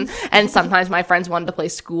 7, and sometimes my friends wanted to play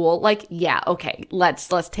School, like, yeah, okay, let's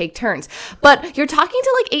take turns. But you're talking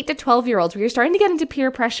to, like, 8 to 12-year-olds where you're starting to get into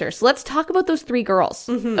peer pressure. So let's talk about those 3 girls.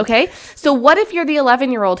 Okay. So what if you're the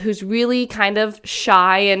 11-year-old who's really kind of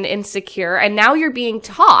shy and insecure, and now you're being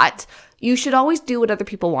taught you should always do what other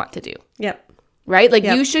people want to do. Yep. Right? Like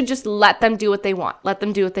you should just let them do what they want. Let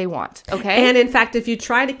them do what they want. Okay. And in fact, if you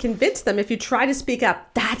try to convince them, if you try to speak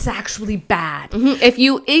up, that's actually bad. If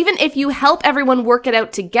you help everyone work it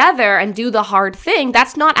out together and do the hard thing,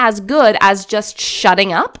 that's not as good as just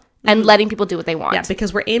shutting up and letting people do what they want. Yeah,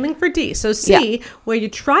 because we're aiming for D. So C, where you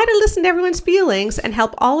try to listen to everyone's feelings and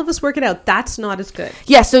help all of us work it out, that's not as good.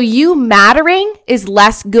 Yeah, so you mattering is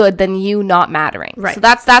less good than you not mattering. Right. So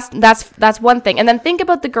that's one thing. And then think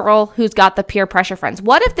about the girl who's got the peer pressure friends.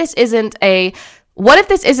 What if this isn't a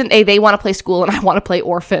they want to play school and I want to play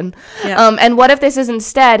orphan? Yeah. And what if this is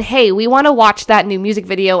instead, hey, we want to watch that new music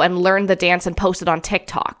video and learn the dance and post it on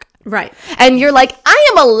TikTok? Right. And you're like,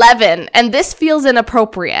 I am 11 and this feels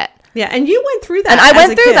inappropriate. Yeah, and you went through that. And I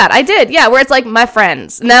went through kid. that. I did. Yeah, where it's like my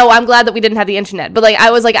friends. No, I'm glad that we didn't have the internet. But like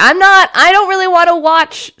I was like, I don't really want to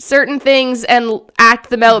watch certain things and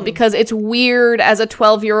act them out because it's weird as a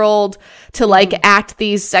 12-year-old to like act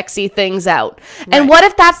these sexy things out. And what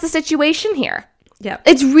if that's the situation here? Yeah.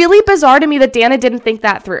 It's really bizarre to me that Dana didn't think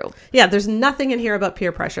that through. Yeah, there's nothing in here about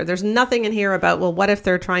peer pressure. There's nothing in here about, well, what if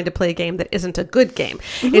they're trying to play a game that isn't a good game?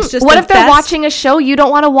 It's just what if they're watching a show you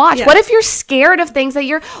don't want to watch? Yeah. What if you're scared of things what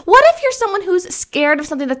if you're someone who's scared of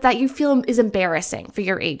something that you feel is embarrassing for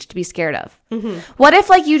your age to be scared of? What if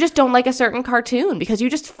like you just don't like a certain cartoon because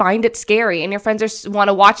you just find it scary and your friends want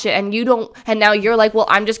to watch it and you don't, and now you're like, well,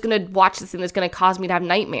 I'm just going to watch this thing that's going to cause me to have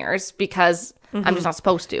nightmares because I'm just not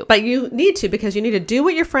supposed to. But you need to, because you need to do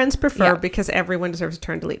what your friends prefer because everyone deserves a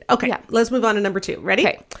turn to lead. Okay, let's move on to number 2.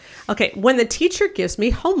 Ready? Okay. When the teacher gives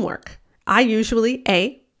me homework, I usually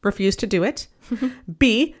A, refuse to do it.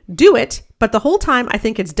 B, do it, but the whole time I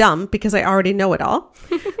think it's dumb because I already know it all.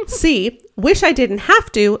 C, wish I didn't have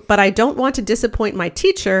to, but I don't want to disappoint my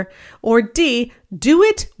teacher. Or D, do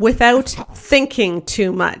it without thinking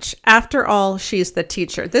too much. After all, she's the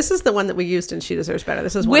teacher. This is the one that we used in She Deserves Better.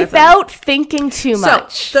 This is one without thinking too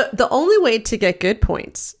much. So the only way to get good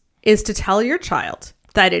points is to tell your child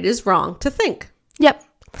that it is wrong to think. Yep.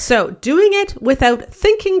 So doing it without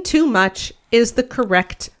thinking too much is the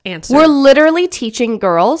correct answer. We're literally teaching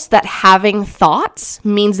girls that having thoughts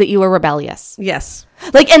means that you are rebellious. Yes.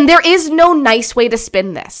 Like, and there is no nice way to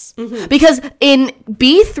spin this because in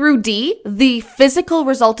B through D, the physical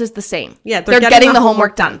result is the same. Yeah, they're getting the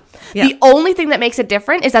homework done. Yeah. The only thing that makes it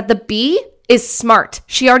different is that the B is smart.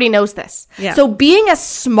 She already knows this. Yeah. So being a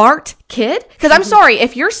smart kid, because I'm sorry,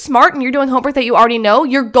 if you're smart and you're doing homework that you already know,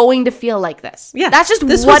 you're going to feel like this. Yeah. That's just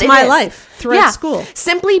this what was my is. life throughout school.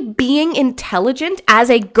 Simply being intelligent as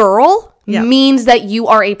a girl means that you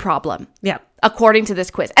are a problem. Yeah. According to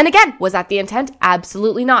this quiz. And again, was that the intent?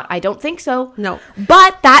 Absolutely not. I don't think so. No.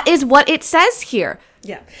 But that is what it says here.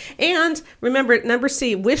 Yeah. And remember, number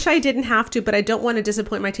C, wish I didn't have to, but I don't want to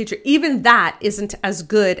disappoint my teacher. Even that isn't as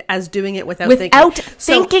good as doing it without thinking.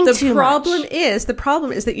 Thinking so too the problem much. is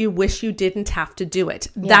that you wish you didn't have to do it.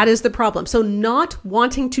 Yeah. That is the problem. So not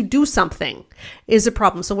wanting to do something is a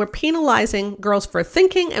problem. So we're penalizing girls for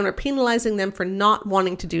thinking and we're penalizing them for not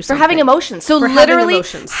wanting to do something. For having emotions. So literally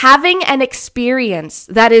having an experience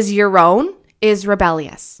that is your own is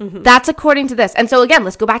rebellious. That's according to this. And so again,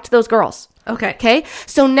 let's go back to those girls. Okay.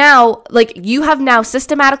 So now, like, you have now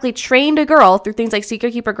systematically trained a girl through things like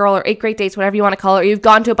Secret Keeper Girl or 8 Great Dates, whatever you want to call it, or you've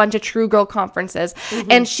gone to a bunch of True Girl conferences,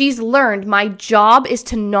 and she's learned my job is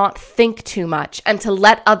to not think too much and to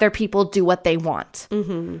let other people do what they want.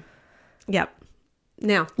 Yep.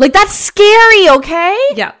 Now, like, that's scary, okay?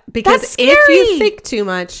 Yeah, because if you think too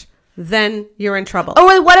much, then you're in trouble.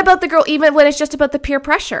 Or what about the girl, even when it's just about the peer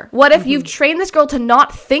pressure? What if you've trained this girl to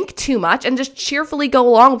not think too much and just cheerfully go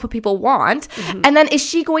along with what people want? And then is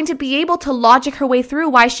she going to be able to logic her way through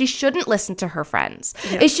why she shouldn't listen to her friends?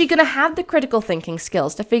 Yeah. Is she going to have the critical thinking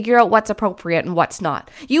skills to figure out what's appropriate and what's not?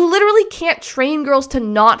 You literally can't train girls to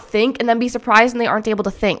not think and then be surprised when they aren't able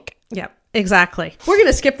to think. Yeah. Exactly. We're going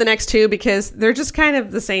to skip the next 2 because they're just kind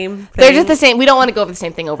of the same thing. They're just the same. We don't want to go over the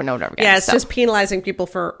same thing over and over again. Yeah, it's just penalizing people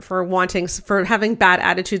for having bad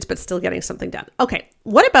attitudes but still getting something done. Okay,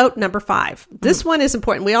 what about number 5? This one is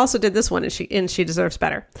important. We also did this one in She Deserves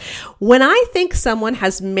Better. When I think someone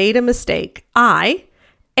has made a mistake, I,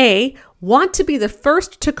 A, want to be the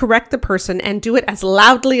first to correct the person and do it as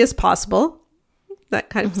loudly as possible. That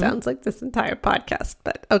kind of sounds like this entire podcast,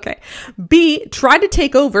 but okay. B, try to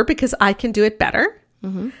take over because I can do it better.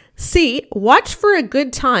 C, watch for a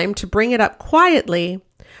good time to bring it up quietly.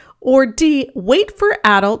 Or D, wait for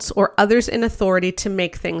adults or others in authority to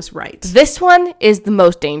make things right. This one is the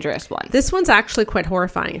most dangerous one. This one's actually quite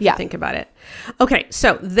horrifying if you think about it. Okay,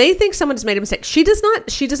 so they think someone has made a mistake. She does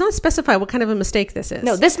not specify what kind of a mistake this is.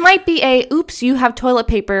 No, this might be oops, you have toilet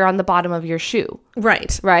paper on the bottom of your shoe.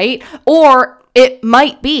 Right. Right? Or it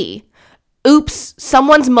might be, oops,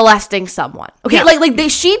 someone's molesting someone. Okay, Yeah.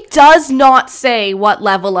 She does not say what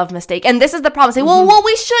level of mistake. And this is the problem. Say, well,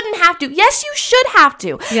 we shouldn't have to. Yes, you should have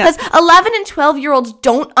to. Because 11 and 12-year-olds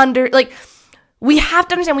don't we have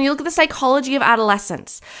to understand when you look at the psychology of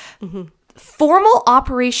adolescence, formal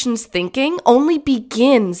operations thinking only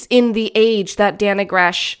begins in the age that Dana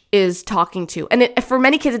Gresh is talking to. And for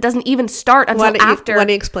many kids, it doesn't even start until after. Let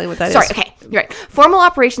me explain what that is. Sorry, okay, you're right. Formal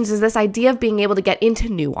operations is this idea of being able to get into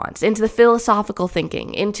nuance, into the philosophical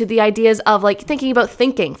thinking, into the ideas of thinking about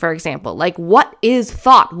thinking, for example. Like, what is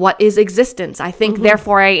thought? What is existence? I think,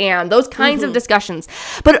 therefore I am. Those kinds of discussions.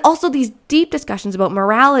 But also these deep discussions about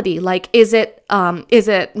morality. Like, is it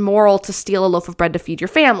moral to steal a loaf of bread to feed your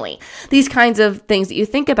family? These kinds of things that you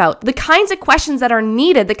think about. The kinds of questions that are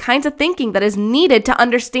needed, the kinds of thinking that is needed to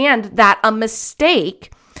understand that a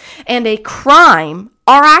mistake and a crime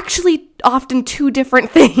are actually often two different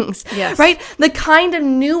things, yes. Right? The kind of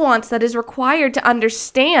nuance that is required to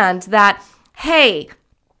understand that, hey,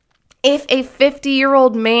 if a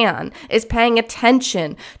 50-year-old man is paying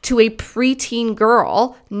attention to a preteen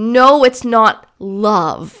girl, no, it's not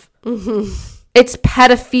love. It's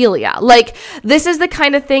pedophilia. This is the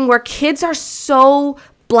kind of thing where kids are so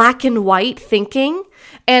black and white thinking,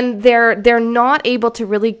 and they're not able to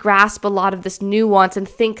really grasp a lot of this nuance and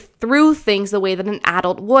think through things the way that an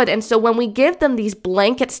adult would. And so when we give them these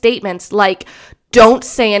blanket statements like, don't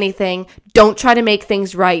say anything, don't try to make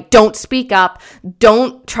things right, don't speak up,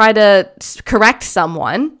 don't try to correct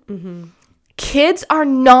someone, kids are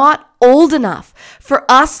not old enough for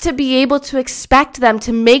us to be able to expect them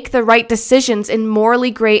to make the right decisions in morally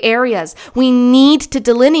gray areas. We need to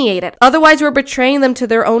delineate it. Otherwise, we're betraying them to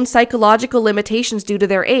their own psychological limitations due to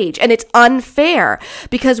their age. And it's unfair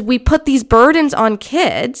because we put these burdens on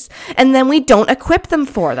kids and then we don't equip them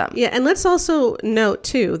for them. Yeah, and let's also note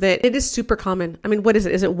too that it is super common. I mean, what is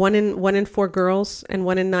it? Is it one in 4 girls and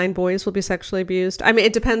 1 in 9 boys will be sexually abused? I mean,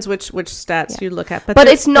 it depends which stats you look at. But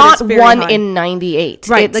it's not 1 in 98.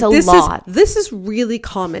 Right. It's a lot. This is really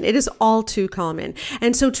common. It is all too common.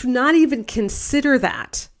 And so to not even consider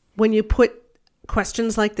that when you put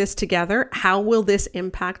questions like this together, how will this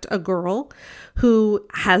impact a girl who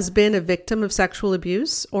has been a victim of sexual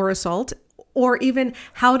abuse or assault? Or even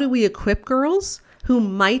how do we equip girls who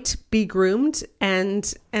might be groomed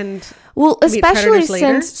and well, especially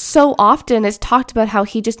later? Since so often it's talked about how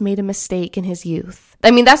he just made a mistake in his youth. I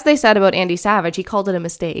mean, that's what they said about Andy Savage. He called it a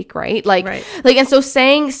mistake, right? And so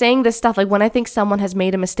saying this stuff, like when I think someone has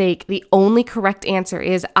made a mistake, the only correct answer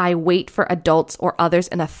is I wait for adults or others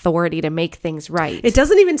in authority to make things right. It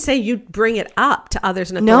doesn't even say you bring it up to others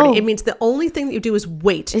in authority. No. It means the only thing that you do is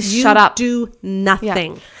wait. You shut up. Do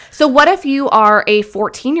nothing. Yeah. So what if you are a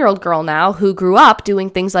 14-year-old girl now who grew up doing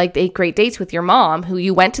things like 8 Great Dates with your mom, who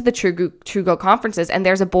you went to the True Go conferences, and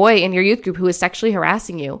there's a boy in your youth group who is sexually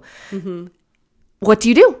harassing you? What do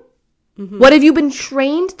you do? What have you been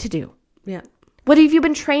trained to do? Yeah. What have you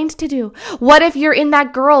been trained to do? What if you're in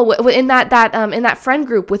that girl in that friend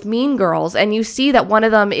group with mean girls, and you see that one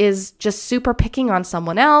of them is just super picking on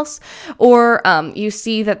someone else, or you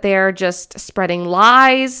see that they're just spreading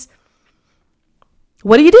lies?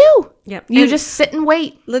 What do you do? Yeah. You just sit and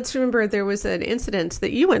wait. Let's remember there was an incident that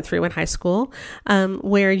you went through in high school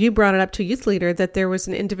where you brought it up to a youth leader that there was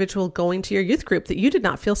an individual going to your youth group that you did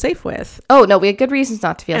not feel safe with. Oh, no, we had good reasons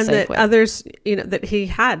not to feel and safe that with. Others, that he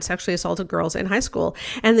had sexually assaulted girls in high school,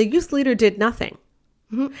 and the youth leader did nothing.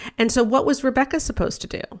 And so what was Rebecca supposed to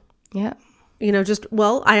do? Yeah.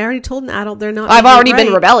 I already told an adult they're not. I've already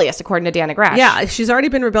been rebellious, according to Dana Gresh. Yeah, she's already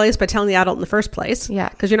been rebellious by telling the adult in the first place. Yeah.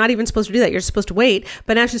 Because you're not even supposed to do that. You're supposed to wait.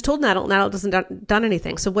 But now she's told an adult doesn't done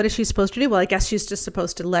anything. So what is she supposed to do? Well, I guess she's just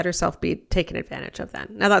supposed to let herself be taken advantage of then.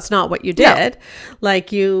 Now, that's not what you did. No.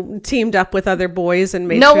 Like, you teamed up with other boys and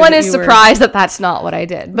made no sure one is surprised that that's not what I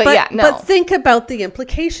did. But yeah, no. But think about the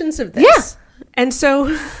implications of this. Yeah. And so,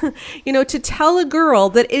 to tell a girl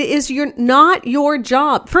that it is not your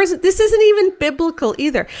job. First, this isn't even biblical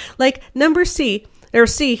either. Like number C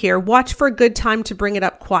here, watch for a good time to bring it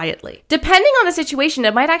up quietly. Depending on the situation,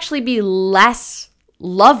 it might actually be less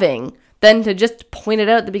loving than to just point it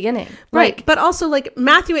out at the beginning. Right. But also like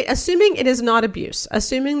Matthew 8, assuming it is not abuse,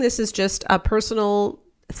 assuming this is just a personal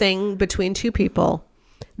thing between two people,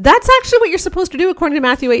 That's actually what you're supposed to do according to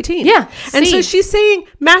Matthew 18. Yeah. And so she's saying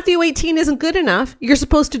Matthew 18 isn't good enough. You're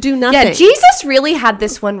supposed to do nothing. Yeah, Jesus really had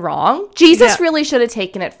this one wrong. Jesus really should have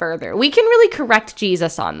taken it further. We can really correct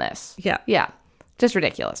Jesus on this. Yeah. Yeah. Just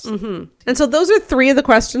ridiculous. Mm-hmm. And so those are 3 of the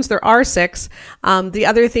questions. There are 6. The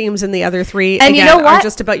other themes in the other 3 and again, you know what? are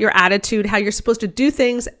just about your attitude, how you're supposed to do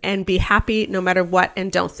things and be happy no matter what,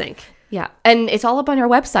 and don't think. Yeah, and it's all up on our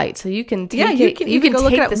website, so you can take you can go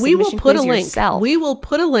look at it. We will put a link. Yourself. We will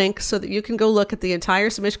put a link so that you can go look at the entire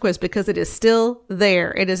submission quiz, because it is still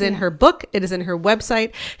there. It is in her book. It is in her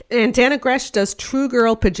website. And Dana Gresh does True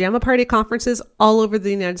Girl pajama party conferences all over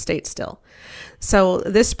the United States still. So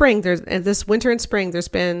this winter and spring,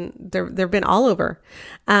 they've been all over.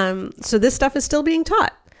 So this stuff is still being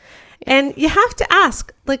taught, and you have to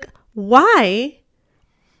ask, like, why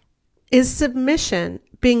is submission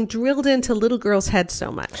being drilled into little girls' heads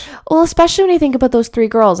so much? Well, especially when you think about those 3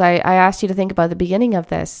 girls I asked you to think about at the beginning of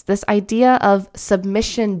this idea of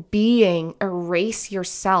submission being erase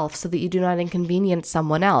yourself so that you do not inconvenience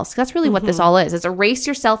someone else. That's really what this all is. It's erase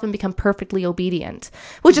yourself and become perfectly obedient,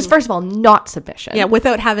 which is, first of all, not submission. Yeah,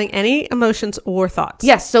 without having any emotions or thoughts.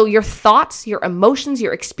 Yes, so your thoughts, your emotions,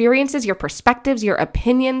 your experiences, your perspectives, your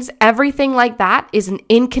opinions, everything like that is an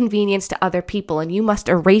inconvenience to other people, and you must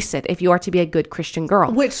erase it if you are to be a good Christian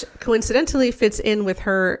girl. Which coincidentally fits in with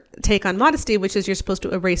her take on modesty, which is you're supposed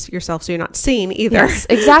to erase yourself so you're not seen either. Yes,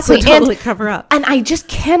 exactly. So totally cover up. And I just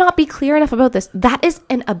cannot be clear enough about this. That is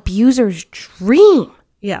an abuser's dream.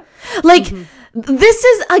 Yeah. Like, this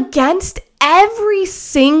is against every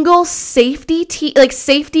single safety class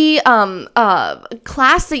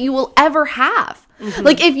that you will ever have.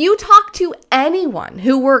 Like, if you talk to anyone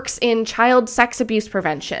who works in child sex abuse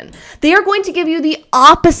prevention, they are going to give you the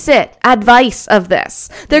opposite advice of this.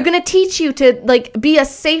 They're going to teach you to, like, be a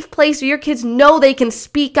safe place where your kids know they can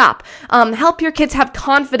speak up, help your kids have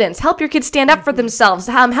confidence, help your kids stand up for themselves,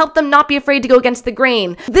 help them not be afraid to go against the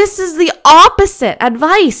grain. This is the opposite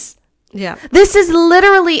advice. Yeah. This is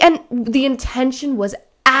literally, and the intention was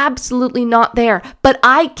absolutely not there, but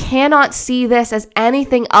I cannot see this as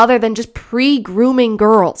anything other than just pre-grooming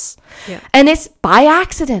girls. Yeah. And it's by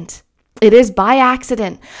accident. It is by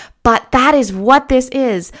accident. But that is what this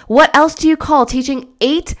is. What else do you call teaching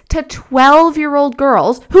 8 to 12-year-old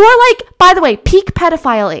girls who are, like, by the way, peak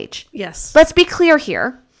pedophile age? Yes. Let's be clear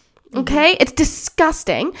here. Okay? It's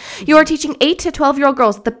disgusting. You are teaching 8 to 12-year-old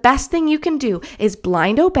girls the best thing you can do is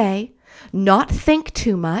blind obey, not think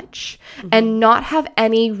too much, and not have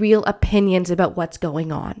any real opinions about what's going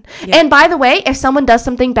on. Yeah. And by the way, if someone does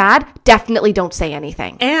something bad, definitely don't say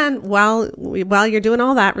anything. And while you're doing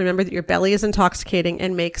all that, remember that your belly is intoxicating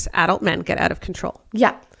and makes adult men get out of control.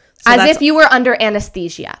 Yeah. So as if you were under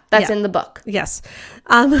anesthesia. That's in the book. Yes.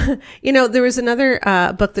 There was another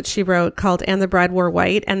book that she wrote called And the Bride Wore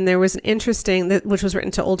White. And there was an interesting, which was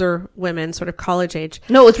written to older women, sort of college age.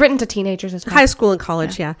 No, it was written to teenagers as well. High school and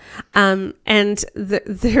college, yeah. And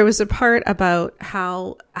there was a part about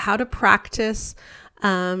how to practice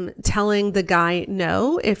telling the guy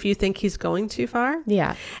no if you think he's going too far.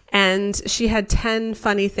 Yeah. And she had 10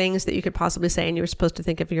 funny things that you could possibly say, and you were supposed to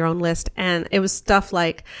think of your own list. And it was stuff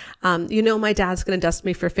like, my dad's going to dust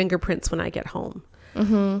me for fingerprints when I get home.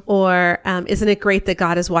 Or isn't it great that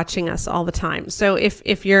God is watching us all the time? So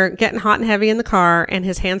if you're getting hot and heavy in the car and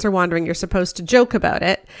his hands are wandering, you're supposed to joke about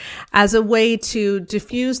it as a way to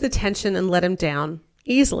diffuse the tension and let him down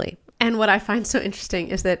easily. And what I find so interesting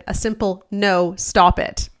is that a simple no, stop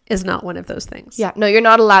it, is not one of those things. Yeah. No, you're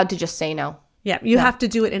not allowed to just say no. Yeah. You have to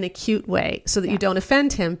do it in a cute way so that you don't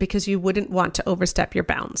offend him, because you wouldn't want to overstep your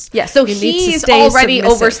bounds. Yeah. So he's already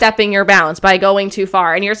overstepping your bounds by going too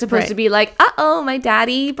far. And you're supposed to be like, my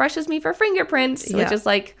daddy brushes me for fingerprints, which is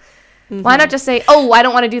like, why not just say, I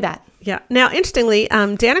don't want to do that. Yeah. Now, interestingly,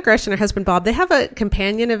 Dana Gresh and her husband, Bob, they have a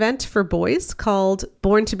companion event for boys called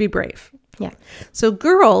Born to be Brave. Yeah. So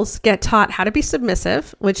girls get taught how to be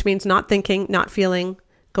submissive, which means not thinking, not feeling,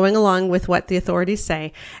 going along with what the authorities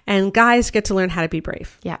say. And guys get to learn how to be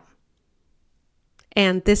brave. Yeah.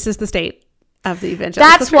 And this is the state of the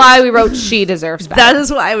evangelical That's why we wrote She Deserves Better. That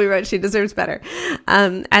is why we wrote She Deserves Better.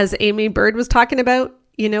 As Aimee Byrd was talking about,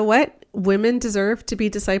 you know what? Women deserve to be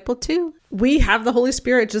discipled too. We have the Holy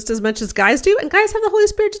Spirit just as much as guys do, and guys have the Holy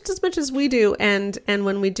Spirit just as much as we do. And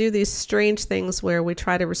when we do these strange things where we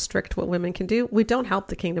try to restrict what women can do, we don't help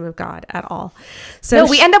the kingdom of God at all. So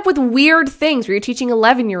we end up with weird things where you're teaching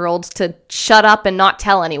 11-year-olds to shut up and not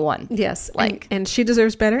tell anyone. Yes. And she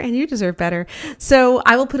deserves better, and you deserve better. So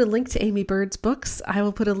I will put a link to Aimee Byrd's books. I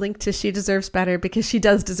will put a link to She Deserves Better, because she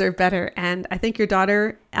does deserve better. And I think your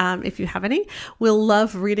daughter if you have any. We'll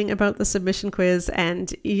love reading about the submission quiz,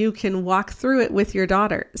 and you can walk through it with your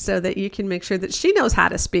daughter so that you can make sure that she knows how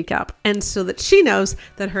to speak up and so that she knows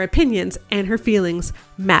that her opinions and her feelings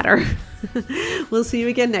matter. We'll see you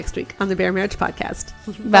again next week on the Bare Marriage Podcast.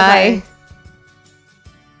 Bye.